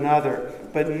to another.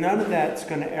 But none of that's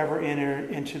going to ever enter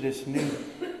into this new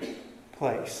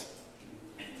place.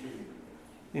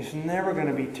 It's never going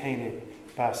to be tainted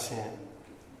by sin.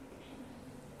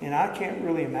 And I can't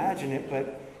really imagine it,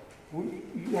 but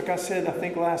like I said, I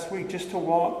think last week, just to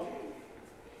walk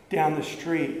down the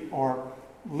street or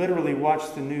literally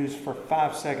watch the news for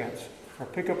 5 seconds or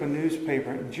pick up a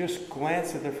newspaper and just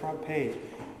glance at the front page.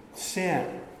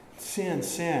 Sin, sin,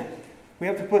 sin. We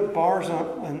have to put bars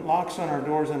on and locks on our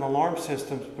doors and alarm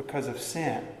systems because of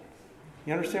sin.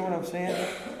 You understand what I'm saying?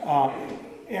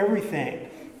 Everything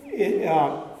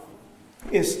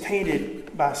is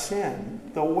tainted by sin.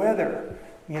 The weather,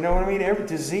 you know what I mean? Every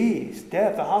disease,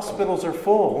 death. The hospitals are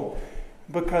full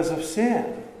because of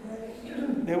sin.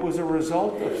 It was a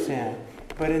result of sin.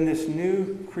 But in this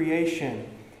new creation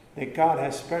that God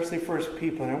has especially for his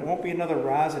people, and it won't be another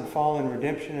rise and fall and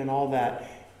redemption and all that.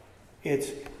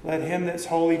 It's let him that's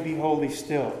holy be holy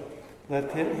still.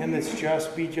 Let him that's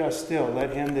just be just still.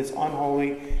 Let him that's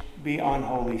unholy be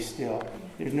unholy still.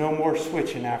 There's no more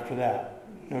switching after that.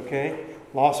 Okay?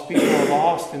 Lost people are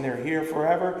lost and they're here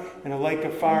forever in a lake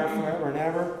of fire forever and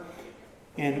ever.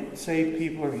 And saved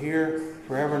people are here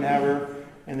forever and ever.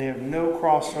 and they have no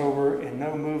crossover and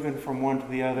no moving from one to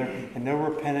the other, and no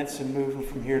repentance and moving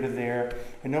from here to there,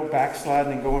 and no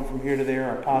backsliding and going from here to there,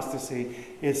 or apostasy.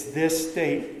 It's this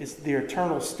state, it's the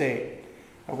eternal state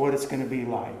of what it's going to be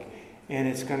like. And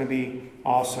it's going to be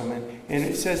awesome. And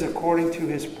it says according to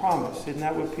his promise. Isn't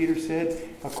that what Peter said?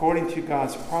 According to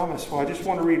God's promise. Well, I just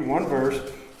want to read one verse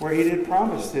where he did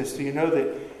promise this. Do you know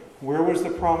that where was the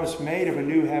promise made of a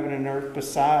new heaven and earth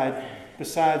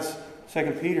besides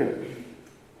 2 Peter?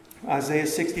 Isaiah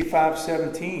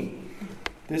 65:17.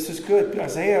 This is good.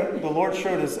 The Lord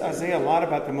showed us Isaiah a lot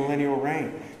about the millennial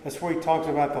reign. That's where he talks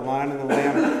about the lion and the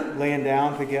lamb laying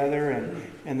down together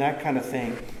and that kind of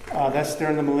thing. That's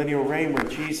during the millennial reign where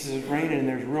Jesus is reigning and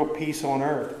there's real peace on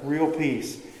earth. Real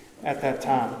peace at that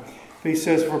time. But he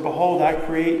says, for behold, I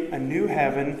create a new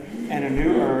heaven and a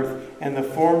new earth, and the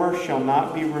former shall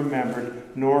not be remembered,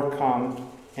 nor come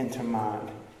into mind.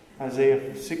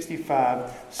 Isaiah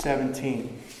 65:17.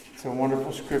 It's a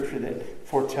wonderful scripture that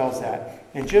foretells that.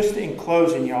 And just in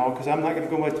closing, y'all, because I'm not going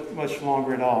to go much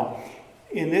longer at all.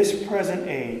 In this present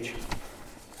age,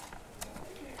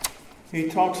 he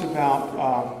talks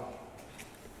about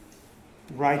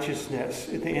righteousness.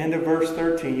 At the end of verse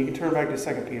 13, you can turn back to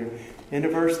 2 Peter. End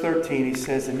of verse 13, he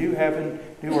says, the new heaven,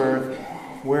 new earth,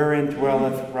 wherein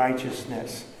dwelleth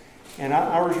righteousness. And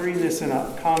I was reading this in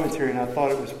a commentary, and I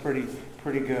thought it was pretty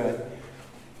good.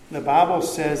 The Bible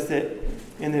says that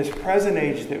in this present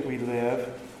age that we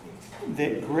live,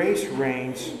 that grace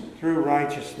reigns through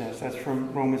righteousness. That's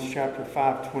from Romans chapter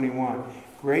 5:21.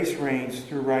 Grace reigns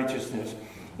through righteousness.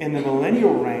 In the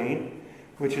millennial reign,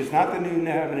 which is not the new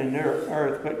heaven and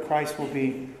earth, but Christ will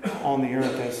be on the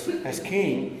earth as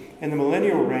king. In the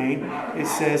millennial reign, it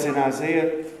says in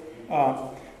Isaiah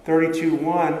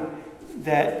 32:1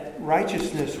 that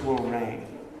righteousness will reign.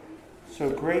 So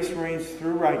grace reigns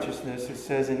through righteousness, it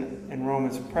says in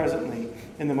Romans presently.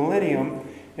 In the millennium,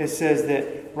 it says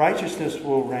that righteousness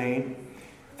will reign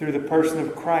through the person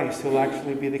of Christ. He'll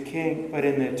actually be the king. But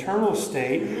in the eternal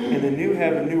state, in the new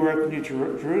heaven, new earth, new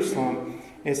Jerusalem,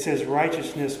 it says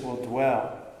righteousness will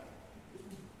dwell.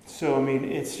 So, I mean,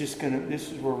 it's just this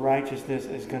is where righteousness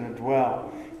is going to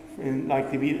dwell. And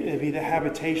like it'd be the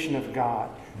habitation of God,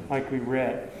 like we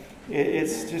read.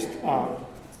 It's just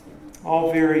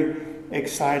all very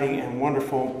exciting and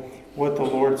wonderful what the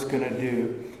Lord's going to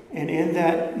do. And in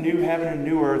that new heaven and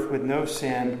new earth with no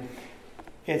sin,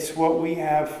 it's what we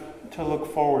have to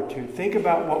look forward to. Think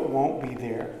about what won't be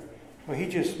there. Well, he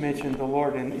just mentioned the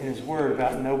Lord in his word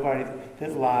about nobody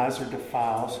that lies or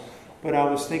defiles. But I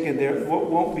was thinking what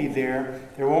won't be there?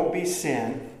 There won't be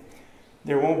sin.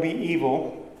 There won't be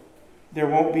evil. There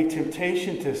won't be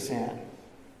temptation to sin.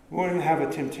 We won't have a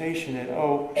temptation that,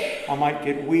 I might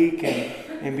get weak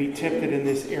and be tempted in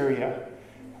this area.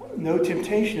 No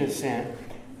temptation to sin.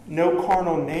 No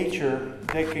carnal nature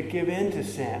that could give in to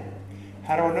sin.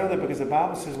 How do I know that? Because the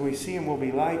Bible says when we see him, we'll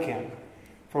be like him.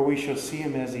 For we shall see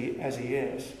him as he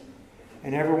is.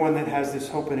 And everyone that has this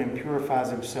hope in him purifies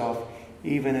himself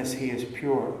even as he is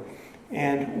pure.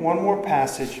 And one more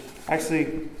passage.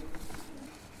 Actually,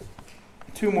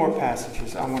 two more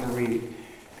passages I want to read.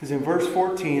 Because in verse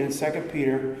 14 in 2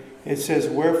 Peter, it says,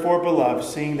 wherefore, beloved,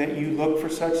 seeing that you look for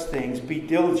such things, be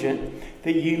diligent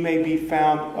that you may be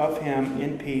found of him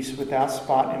in peace, without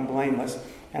spot and blameless.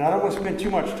 And I don't want to spend too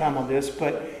much time on this,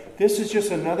 but this is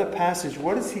just another passage.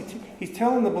 What is he's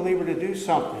telling the believer to do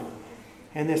something.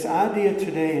 And this idea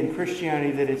today in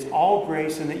Christianity that it's all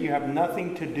grace and that you have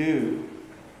nothing to do,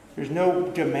 there's no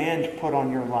demand put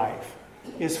on your life,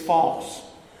 is false.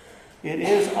 It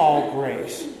is all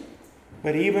grace.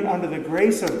 But even under the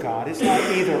grace of God, it's not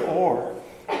either or.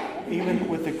 Even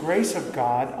with the grace of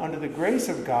God, under the grace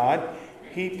of God,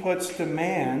 he puts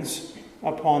demands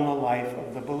upon the life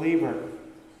of the believer.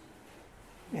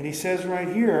 And he says right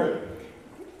here,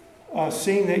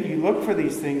 seeing that you look for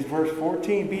these things, verse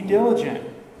 14, be diligent.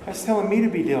 That's telling me to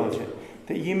be diligent,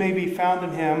 that ye may be found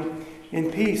in him in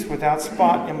peace, without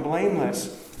spot and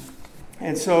blameless.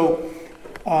 And so,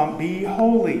 be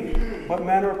holy. What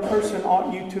manner of person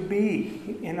ought you to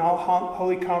be in all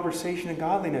holy conversation and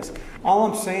godliness? All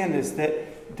I'm saying is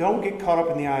that don't get caught up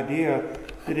in the idea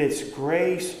that it's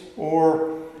grace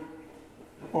or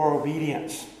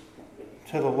obedience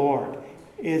to the Lord.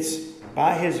 It's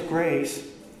by his grace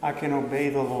I can obey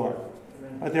the Lord.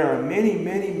 But there are many,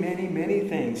 many, many, many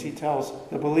things he tells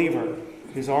the believer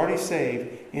who's already saved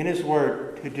in his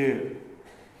word to do.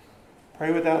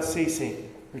 Pray without ceasing.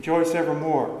 Rejoice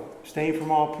evermore. Abstain from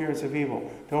all appearance of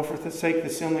evil. Don't forsake the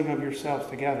assembling of yourselves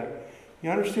together. You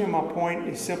understand my point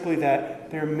is simply that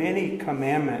there are many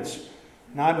commandments,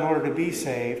 not in order to be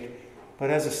saved, but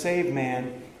as a saved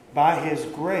man, by his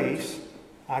grace,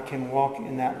 I can walk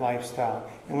in that lifestyle.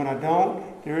 And when I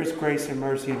don't, there is grace and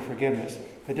mercy and forgiveness.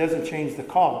 It doesn't change the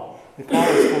call. The call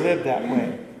is to live that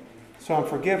way. So I'm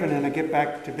forgiven and I get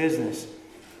back to business.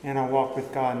 And I walk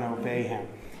with God and obey Him.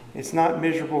 It's not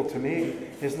miserable to me.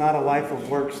 It's not a life of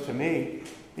works to me.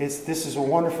 This is a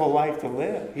wonderful life to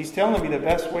live. He's telling me the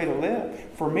best way to live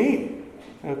for me.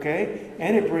 Okay?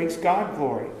 And it brings God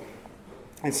glory.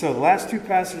 And so the last two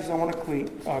passages I want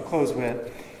to close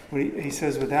with. When he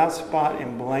says without spot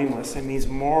and blameless. It means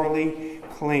morally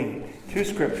clean. Two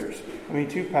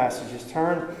passages.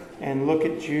 Turn and look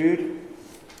at Jude,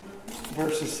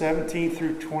 verses 17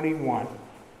 through 21.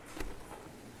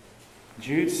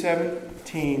 Jude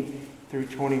 17 through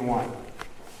 21.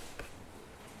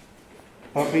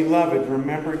 But beloved,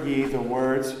 remember ye the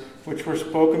words which were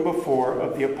spoken before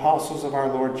of the apostles of our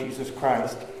Lord Jesus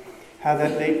Christ, how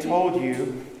that they told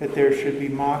you that there should be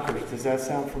mockers. Does that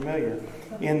sound familiar?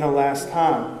 In the last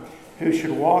time, who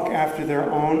should walk after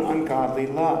their own ungodly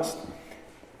lust.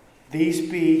 These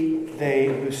be they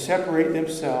who separate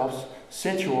themselves,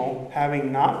 sensual,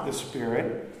 having not the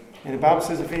Spirit. And the Bible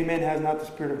says if any man has not the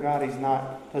Spirit of God,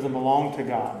 doesn't belong to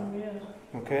God.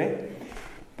 Okay?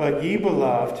 But ye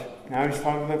beloved, now he's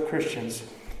talking about Christians,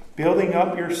 building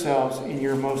up yourselves in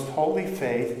your most holy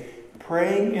faith,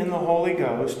 praying in the Holy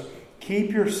Ghost,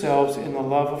 keep yourselves in the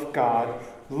love of God,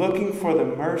 looking for the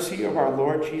mercy of our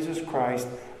Lord Jesus Christ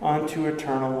unto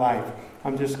eternal life.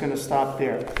 I'm just going to stop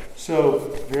there. So,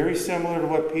 very similar to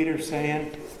what Peter's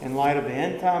saying in light of the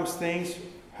end times things.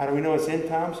 How do we know it's end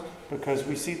times? Because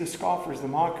we see the scoffers, the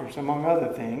mockers, among other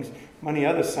things. Many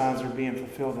other signs are being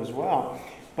fulfilled as well.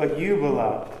 But you,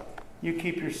 beloved, you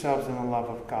keep yourselves in the love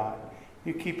of God.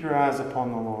 You keep your eyes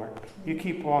upon the Lord. You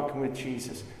keep walking with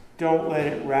Jesus. Don't let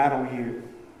it rattle you.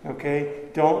 Okay?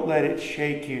 Don't let it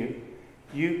shake you.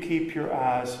 You keep your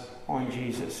eyes on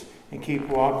Jesus and keep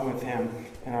walking with Him.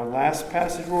 And our last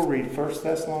passage we'll read, 1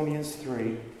 Thessalonians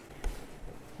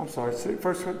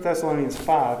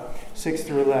 5, 6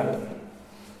 through 11.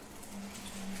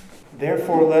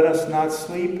 Therefore let us not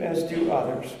sleep as do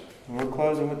others. And we're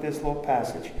closing with this little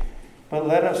passage. But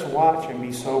let us watch and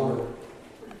be sober.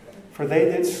 For they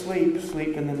that sleep,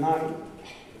 sleep in the night.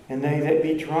 And they that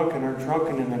be drunken are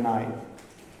drunken in the night.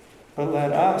 But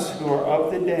let us who are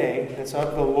of the day, that's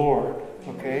of the Lord,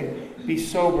 okay, be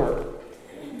sober,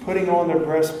 putting on the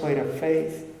breastplate of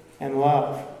faith and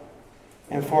love,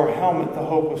 and for a helmet the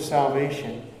hope of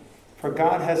salvation. For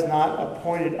God has not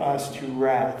appointed us to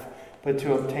wrath, but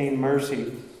to obtain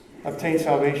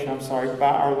salvation, by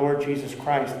our Lord Jesus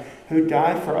Christ, who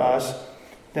died for us,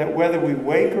 that whether we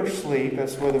wake or sleep,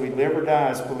 that's whether we live or die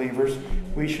as believers,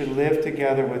 we should live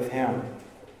together with Him.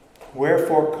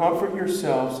 Wherefore comfort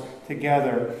yourselves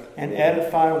together and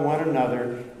edify one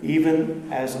another, even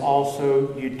as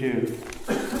also you do.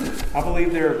 I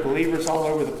believe there are believers all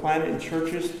over the planet in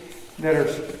churches that are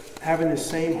having the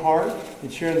same heart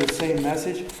and sharing the same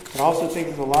message. But I also think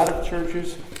there's a lot of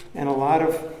churches and a lot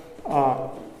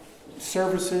of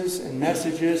services and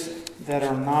messages that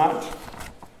are not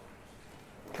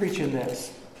preaching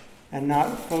this and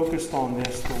not focused on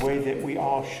this the way that we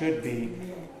all should be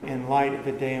in light of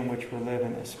the day in which we're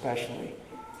living especially.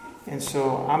 And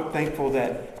so I'm thankful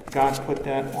that God put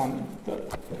that on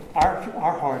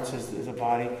our hearts as a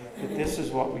body, that this is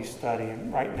what we study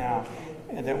right now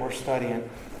and that we're studying.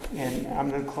 And I'm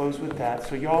going to close with that.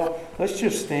 So y'all, let's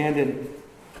just stand and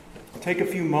take a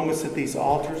few moments at these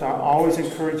altars. I always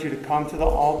encourage you to come to the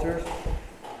altars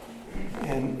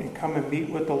and come and meet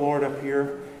with the Lord up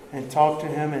here and talk to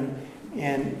Him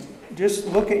and just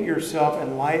look at yourself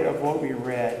in light of what we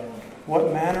read.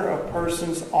 What manner of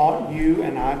persons ought you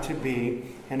and I to be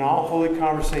in all holy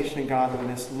conversation and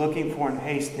godliness, looking for and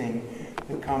hasting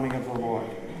the coming of the Lord,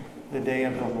 the day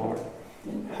of the Lord?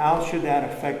 How should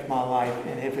that affect my life?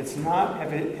 And if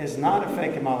it has not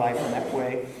affected my life in that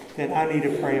way, then I need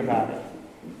to pray about it.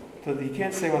 So you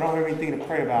can't say, well, I don't have anything to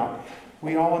pray about.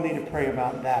 We all need to pray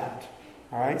about that.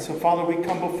 All right? So, Father, we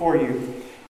come before you.